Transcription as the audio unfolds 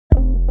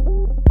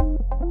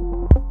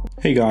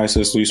Hey guys,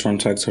 it's Luis from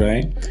Tech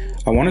Today.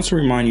 I wanted to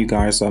remind you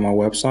guys that my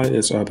website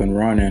is up and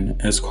running.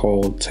 It's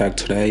called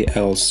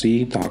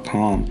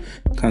techtodayllc.com.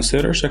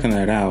 Consider checking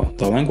that out.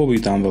 The link will be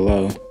down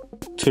below.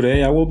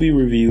 Today I will be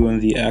reviewing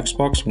the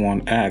Xbox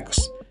One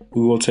X.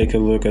 We will take a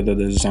look at the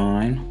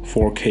design,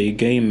 4K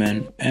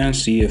gaming, and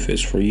see if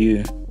it's for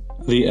you.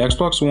 The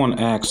Xbox One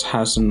X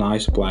has a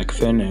nice black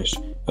finish.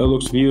 It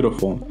looks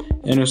beautiful,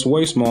 and it's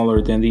way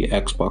smaller than the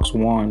Xbox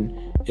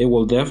One. It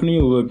will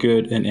definitely look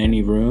good in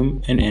any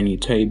room and any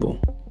table.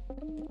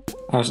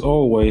 As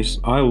always,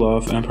 I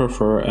love and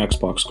prefer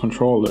Xbox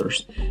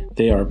controllers.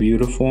 They are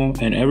beautiful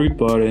and every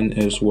button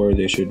is where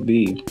they should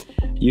be.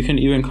 You can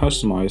even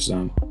customize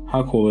them.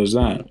 How cool is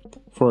that?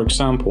 For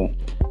example,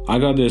 I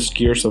got this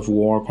Gears of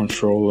War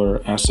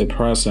controller as a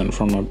present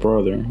from my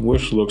brother,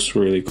 which looks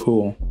really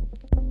cool.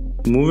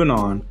 Moving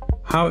on,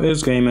 how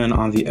is gaming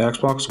on the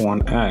Xbox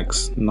One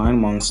X 9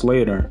 months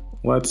later?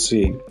 Let's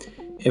see.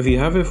 If you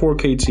have a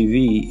 4K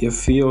TV, it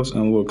feels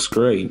and looks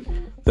great.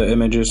 The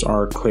images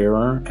are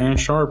clearer and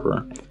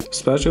sharper,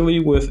 especially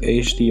with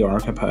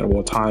HDR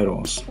compatible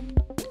titles.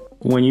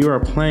 When you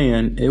are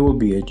playing, it will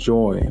be a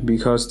joy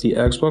because the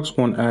Xbox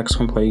One X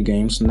can play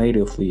games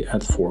natively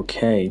at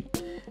 4K.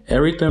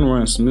 Everything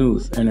runs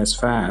smooth and is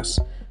fast.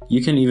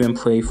 You can even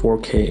play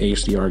 4K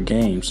HDR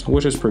games,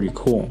 which is pretty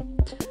cool.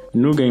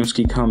 New games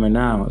keep coming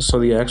out, so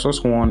the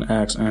Xbox One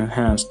X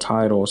enhanced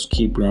titles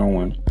keep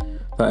growing.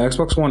 The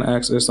Xbox One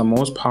X is the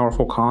most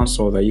powerful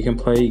console that you can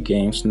play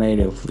games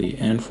natively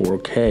in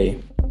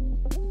 4K.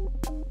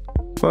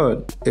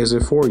 But is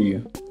it for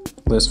you?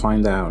 Let's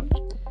find out.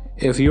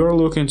 If you are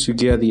looking to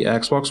get the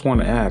Xbox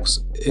One X,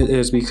 it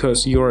is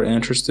because you are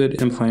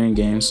interested in playing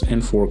games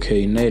in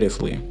 4K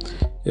natively.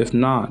 If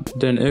not,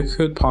 then it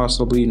could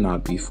possibly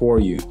not be for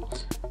you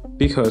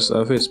because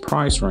of its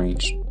price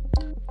range.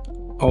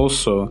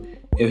 Also,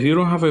 if you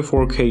don't have a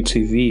 4K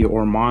TV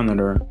or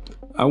monitor,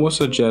 I would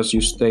suggest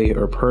you stay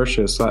or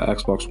purchase the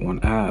Xbox One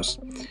S.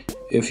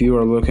 If you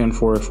are looking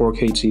for a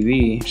 4K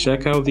TV,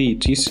 check out the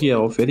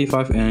TCL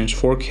 55-inch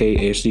 4K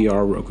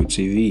HDR Roku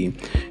TV.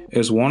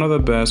 It's one of the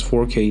best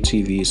 4K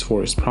TVs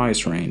for its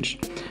price range.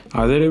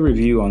 I did a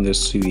review on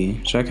this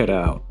TV, check it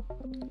out.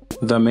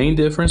 The main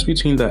difference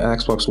between the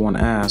Xbox One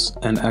S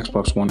and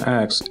Xbox One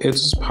X is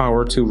its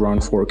power to run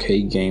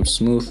 4K games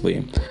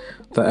smoothly.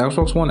 The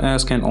Xbox One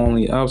S can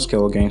only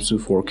upscale games to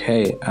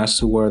 4K, as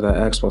to where the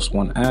Xbox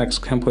One X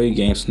can play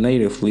games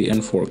natively in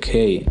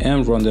 4K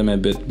and run them a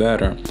bit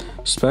better,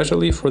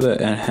 especially for the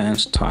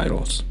enhanced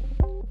titles.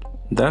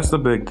 That's the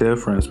big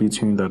difference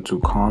between the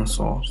two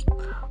consoles.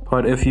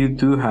 But if you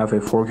do have a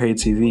 4K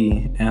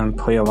TV and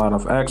play a lot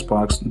of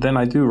Xbox, then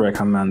I do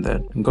recommend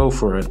it. Go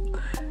for it.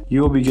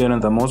 You will be getting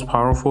the most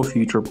powerful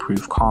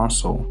future-proof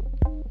console.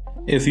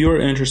 If you are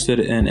interested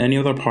in any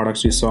other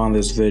products you saw in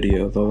this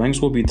video, the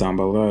links will be down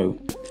below.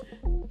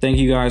 Thank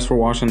you guys for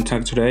watching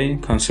Tech Today.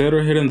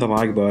 Consider hitting the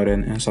like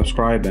button and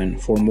subscribing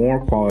for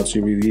more quality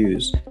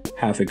reviews.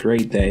 Have a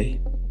great day.